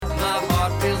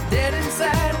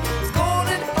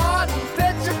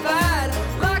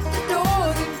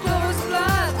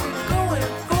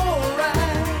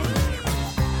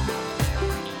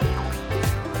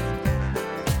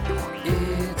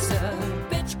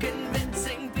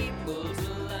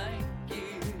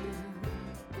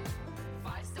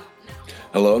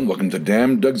Hello and welcome to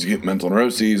Damn Doug's Cute Mental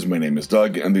Neuroses. My name is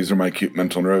Doug, and these are my cute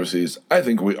mental neuroses. I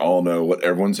think we all know what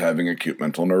everyone's having acute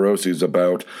mental neuroses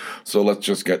about, so let's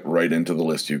just get right into the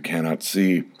list you cannot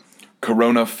see.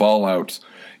 Corona fallout.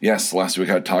 Yes, last week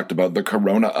I talked about the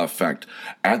corona effect.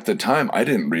 At the time, I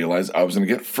didn't realize I was going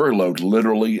to get furloughed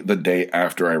literally the day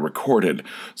after I recorded.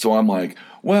 So I'm like,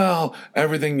 well,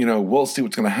 everything, we'll see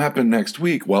what's going to happen next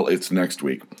week. Well, it's next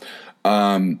week.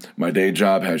 My day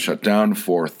job has shut down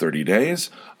for 30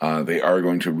 days. They are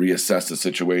going to reassess the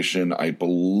situation, I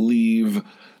believe,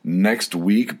 next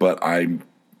week, but I'm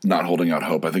not holding out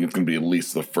hope. I think it's going to be at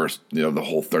least the first, the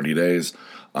whole 30 days.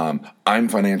 I'm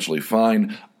financially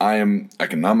fine. I am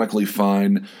economically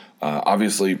fine.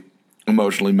 Obviously,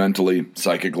 emotionally, mentally,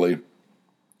 psychically.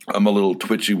 I'm a little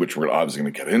twitchy, which we're obviously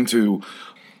going to get into.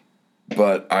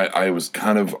 But I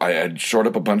had shored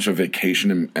up a bunch of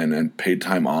vacation and paid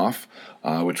time off,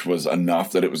 which was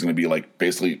enough that it was going to be like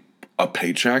basically a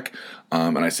paycheck.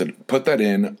 And I said, put that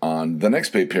in on the next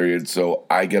pay period so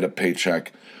I get a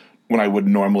paycheck when I would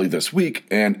normally this week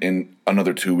and in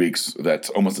another 2 weeks. That's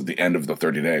almost at the end of the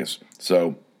 30 days.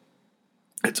 So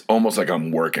it's almost like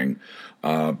I'm working.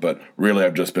 But really,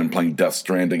 I've just been playing Death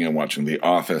Stranding and watching The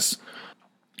Office.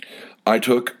 I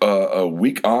took a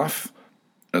week off.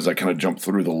 As I kind of jumped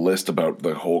through the list about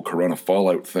the whole corona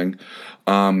fallout thing,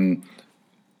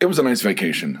 it was a nice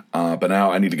vacation, but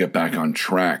now I need to get back on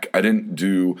track. I didn't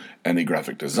do any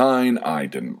graphic design. I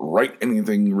didn't write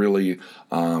anything, really.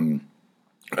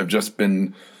 I've just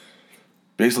been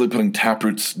basically putting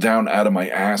taproots down out of my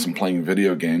ass and playing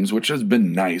video games, which has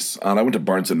been nice. I went to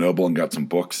Barnes & Noble and got some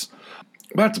books.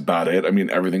 That's about it. I mean,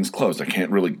 everything's closed. I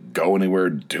can't really go anywhere,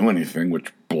 do anything,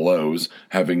 which blows,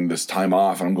 having this time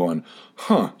off. And I'm going,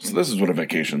 so this is what a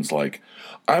vacation's like.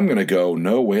 I'm going to go,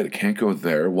 no, wait, I can't go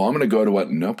there. Well, I'm going to go to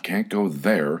what? Nope, can't go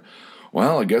there.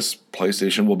 Well, I guess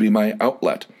PlayStation will be my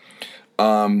outlet.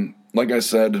 Like I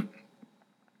said,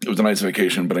 it was a nice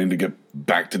vacation, but I need to get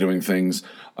back to doing things.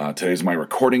 Today's my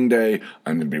recording day.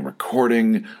 I'm going to be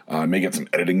recording. I may get some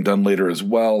editing done later as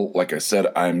well. Like I said,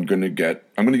 I'm going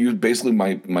to use basically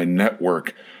my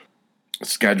network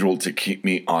scheduled to keep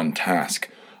me on task.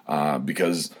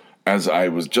 Because as I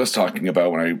was just talking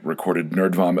about when I recorded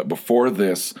Nerd Vomit before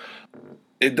this,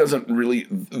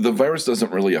 the virus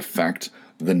doesn't really affect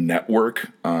the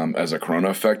network as a corona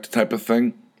effect type of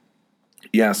thing.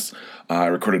 Yes, I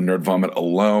recorded Nerd Vomit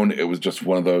alone. It was just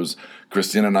one of those.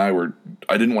 Christina and I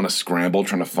didn't want to scramble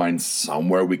trying to find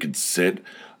somewhere we could sit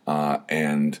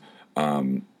and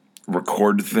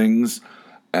record things.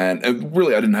 And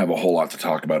really, I didn't have a whole lot to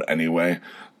talk about anyway.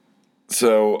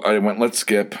 So I went, let's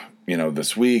skip,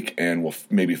 this week, and we'll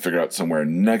maybe figure out somewhere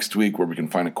next week where we can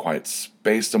find a quiet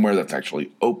space somewhere that's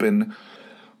actually open.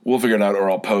 We'll figure it out, or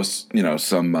I'll post,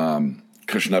 some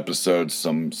cushion episodes,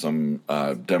 some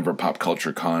Denver Pop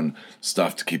Culture Con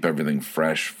stuff to keep everything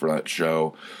fresh for that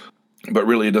show. But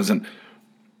really, it doesn't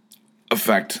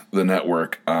affect the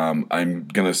network. I'm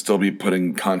going to still be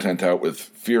putting content out with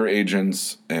Fear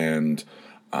Agents and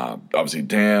obviously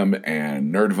Damn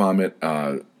and Nerd Vomit.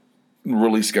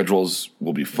 Release schedules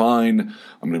will be fine.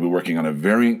 I'm going to be working on a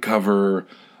variant cover.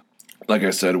 Like I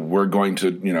said, we're going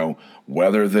to,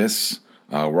 weather this.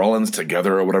 We're all in this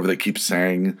together, or whatever they keep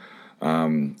saying.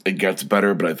 It gets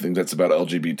better, but I think that's about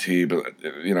LGBT, but,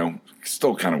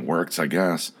 still kind of works, I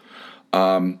guess.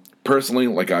 Personally,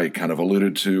 like I kind of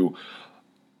alluded to,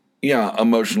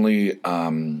 emotionally,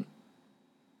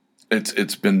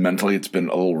 it's been mentally, it's been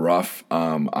a little rough.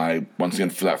 I, once again,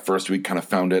 for that first week, kind of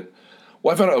found it.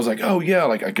 Well, I found it, I was like, oh, yeah,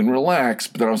 like, I can relax.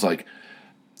 But then I was like,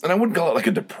 and I wouldn't call it, like,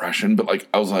 a depression, but, like,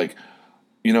 I was like,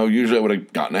 usually I would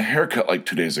have gotten a haircut, like,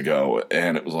 2 days ago.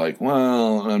 And it was like,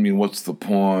 well, I mean, what's the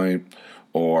point?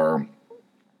 Or,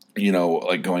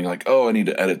 like, going like, oh, I need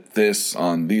to edit this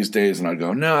on these days. And I'd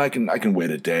go, no, I can wait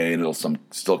a day and it'll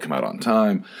still come out on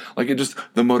time. Like,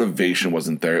 the motivation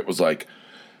wasn't there. It was like,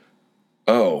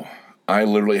 oh, I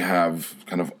literally have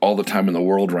kind of all the time in the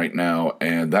world right now,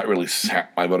 and that really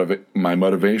sapped my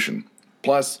motivation.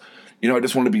 Plus, I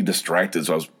just wanted to be distracted,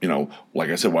 so I was, like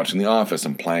I said, watching The Office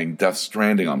and playing Death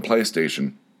Stranding on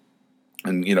PlayStation,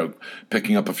 and,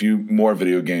 picking up a few more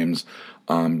video games,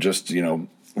 just,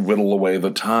 whittle away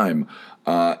the time,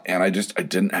 and I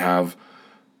didn't have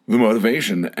the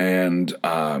motivation, and,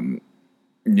 kind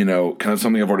of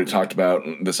something I've already talked about,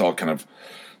 this all kind of,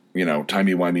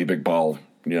 timey-wimey, big ball,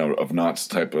 of knots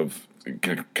type of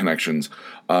connections.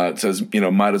 It says,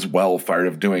 might as well fired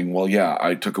of doing. Well, yeah,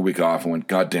 I took a week off and went,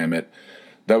 God damn it.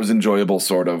 That was enjoyable,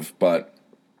 sort of, but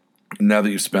now that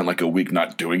you've spent like a week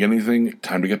not doing anything,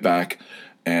 time to get back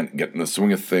and get in the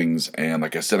swing of things. And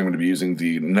like I said, I'm going to be using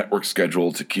the network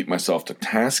schedule to keep myself to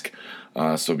task.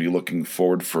 So be looking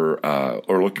forward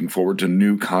to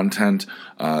new content.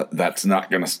 That's not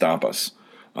going to stop us.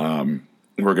 We're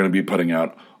going to be putting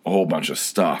out a whole bunch of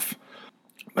stuff.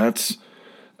 And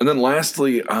then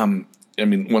lastly, once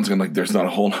again, like there's not a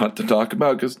whole lot to talk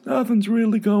about because nothing's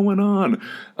really going on.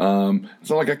 It's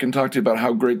not like I can talk to you about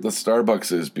how great the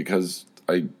Starbucks is because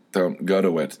I don't go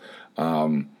to it.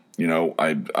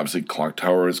 Obviously Clock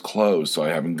Tower is closed, so I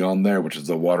haven't gone there, which is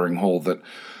the watering hole that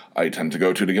I tend to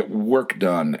go to get work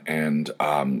done, and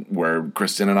where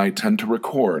Kristen and I tend to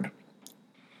record.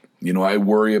 I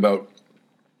worry about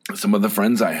some of the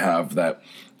friends I have that,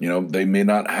 they may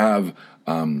not have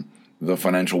the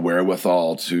financial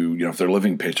wherewithal to, if they're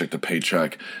living paycheck to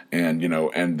paycheck, and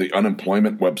the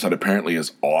unemployment website apparently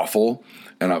is awful,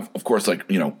 and of course,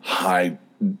 high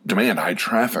demand, high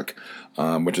traffic,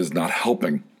 which is not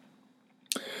helping.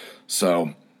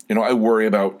 So, I worry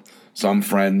about some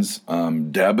friends.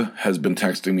 Deb has been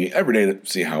texting me every day to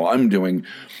see how I'm doing,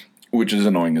 which is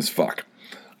annoying as fuck.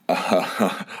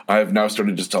 I have now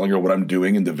started just telling her what I'm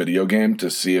doing in the video game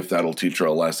to see if that'll teach her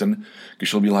a lesson. Because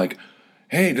she'll be like,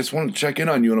 hey, just wanted to check in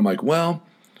on you. And I'm like, well,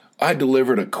 I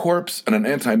delivered a corpse and an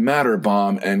antimatter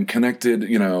bomb and connected,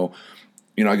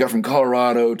 I got from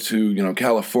Colorado to,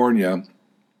 California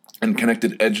and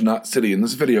connected Edge Knot City in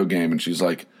this video game. And she's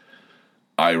like,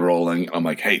 eye rolling. I'm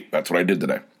like, hey, that's what I did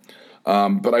today.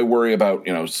 But I worry about,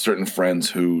 certain friends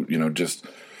who, just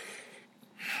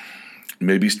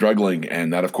may be struggling.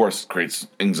 And that, of course, creates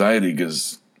anxiety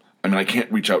because, I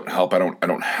can't reach out and help. I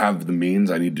don't have the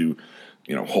means. I need to,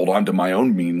 hold on to my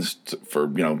own means for,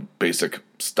 basic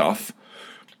stuff.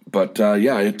 But,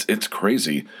 it's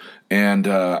crazy. And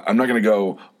I'm not going to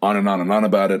go on and on and on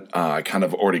about it. I kind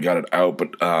of already got it out.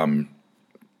 But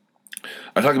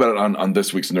I talked about it on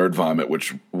this week's Nerd Vomit,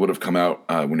 which would have come out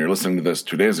when you're listening to this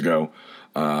 2 days ago.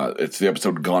 It's the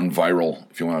episode Gone Viral,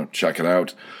 if you want to check it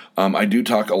out. I do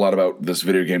talk a lot about this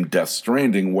video game Death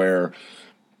Stranding, where,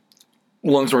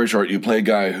 long story short, you play a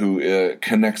guy who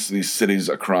connects these cities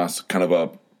across kind of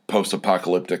a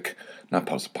not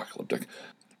post-apocalyptic,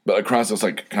 but across this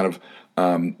kind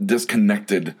of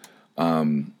disconnected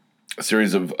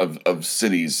series of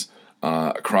cities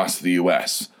across the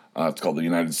U.S. It's called the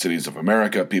United Cities of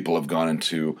America. People have gone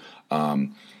into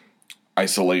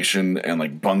isolation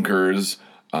and bunkers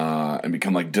and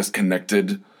become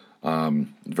disconnected.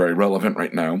 Very relevant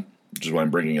right now, which is why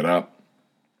I'm bringing it up.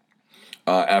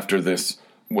 After this,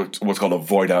 what's called a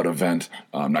void out event.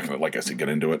 I'm not going to, get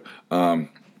into it.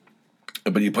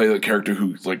 But you play the character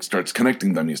who starts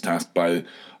connecting them. He's tasked by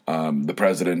the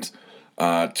president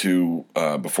to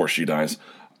before she dies,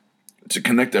 to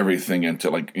connect everything and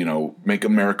to make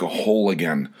America whole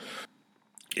again.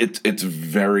 It's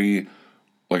very,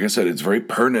 like I said, it's very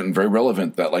pertinent and very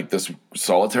relevant that this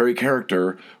solitary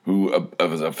character who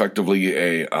is effectively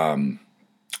a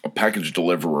package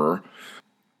deliverer.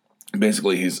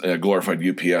 Basically, he's a glorified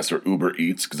UPS or Uber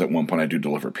Eats, because at one point I do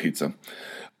deliver pizza.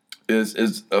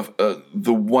 Is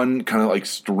the one kind of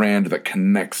strand that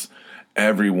connects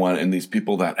everyone, and these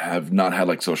people that have not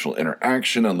had social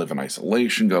interaction and live in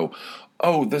isolation go,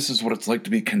 oh, this is what it's like to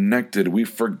be connected. We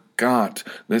forgot.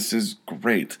 This is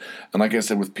great. And like I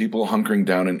said, with people hunkering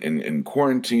down in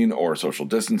quarantine or social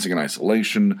distancing and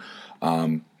isolation,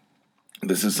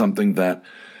 this is something that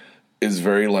is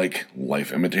very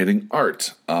life imitating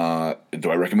art. Do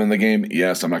I recommend the game?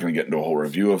 Yes, I'm not going to get into a whole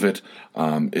review of it.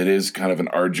 It is kind of an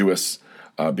arduous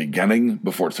beginning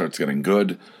before it starts getting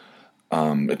good.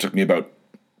 It took me about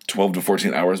 12 to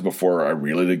 14 hours before I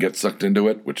really did get sucked into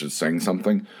it, which is saying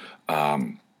something.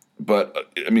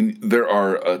 But there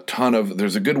are a ton of,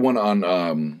 there's a good one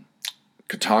on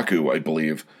Kotaku, I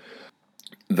believe,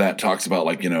 that talks about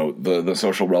the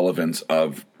social relevance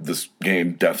of this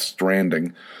game, Death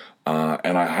Stranding.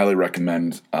 And I highly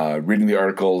recommend reading the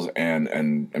articles, and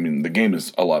the game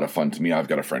is a lot of fun to me. I've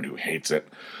got a friend who hates it,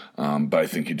 but I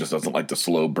think he just doesn't like the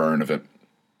slow burn of it.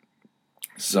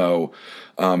 So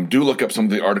do look up some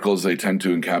of the articles. They tend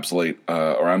to encapsulate,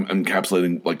 or I'm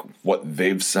encapsulating what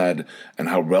they've said and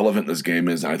how relevant this game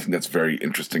is. And I think that's very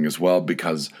interesting as well,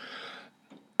 because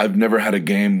I've never had a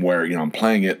game where, I'm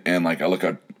playing it and I look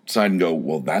outside and go,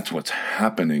 well, that's what's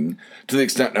happening. To the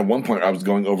extent at one point I was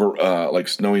going over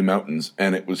snowy mountains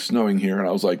and it was snowing here, and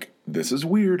I was like, this is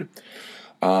weird.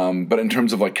 But in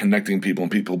terms of connecting people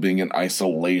and people being in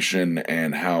isolation,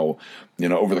 and how,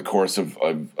 over the course of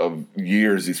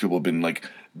years, these people have been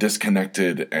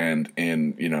disconnected and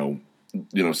in,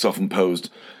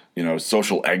 self-imposed,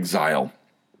 social exile,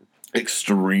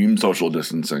 extreme social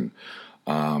distancing,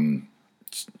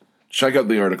 check out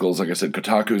the articles. Like I said,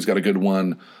 Kotaku's got a good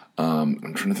one.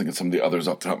 I'm trying to think of some of the others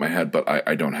off the top of my head, but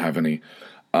I don't have any.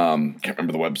 Can't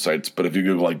remember the websites, but if you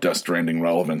Google like Death Stranding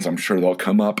relevance, I'm sure they'll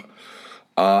come up.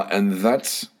 And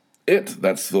that's it.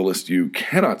 That's the list you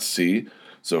cannot see.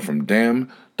 So from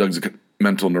Damn, Doug's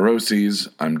Mental Neuroses,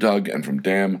 I'm Doug, and from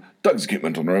Damn, Doug's Acute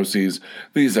Mental Neuroses,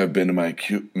 these have been my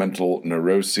Acute Mental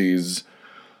Neuroses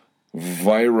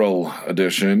viral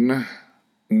edition.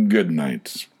 Good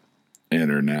night,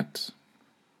 Internet.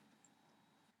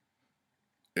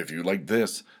 If you like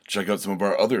this, check out some of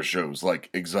our other shows like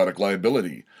Exotic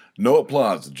Liability, No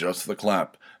Applause, Just the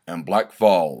Clap, and Black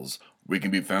Falls. We can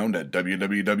be found at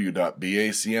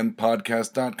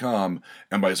www.bacnpodcast.com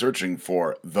and by searching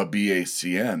for The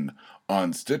BACN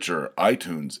on Stitcher,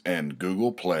 iTunes, and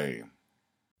Google Play.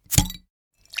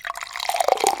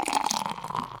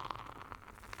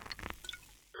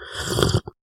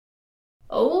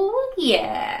 Oh,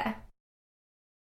 yeah.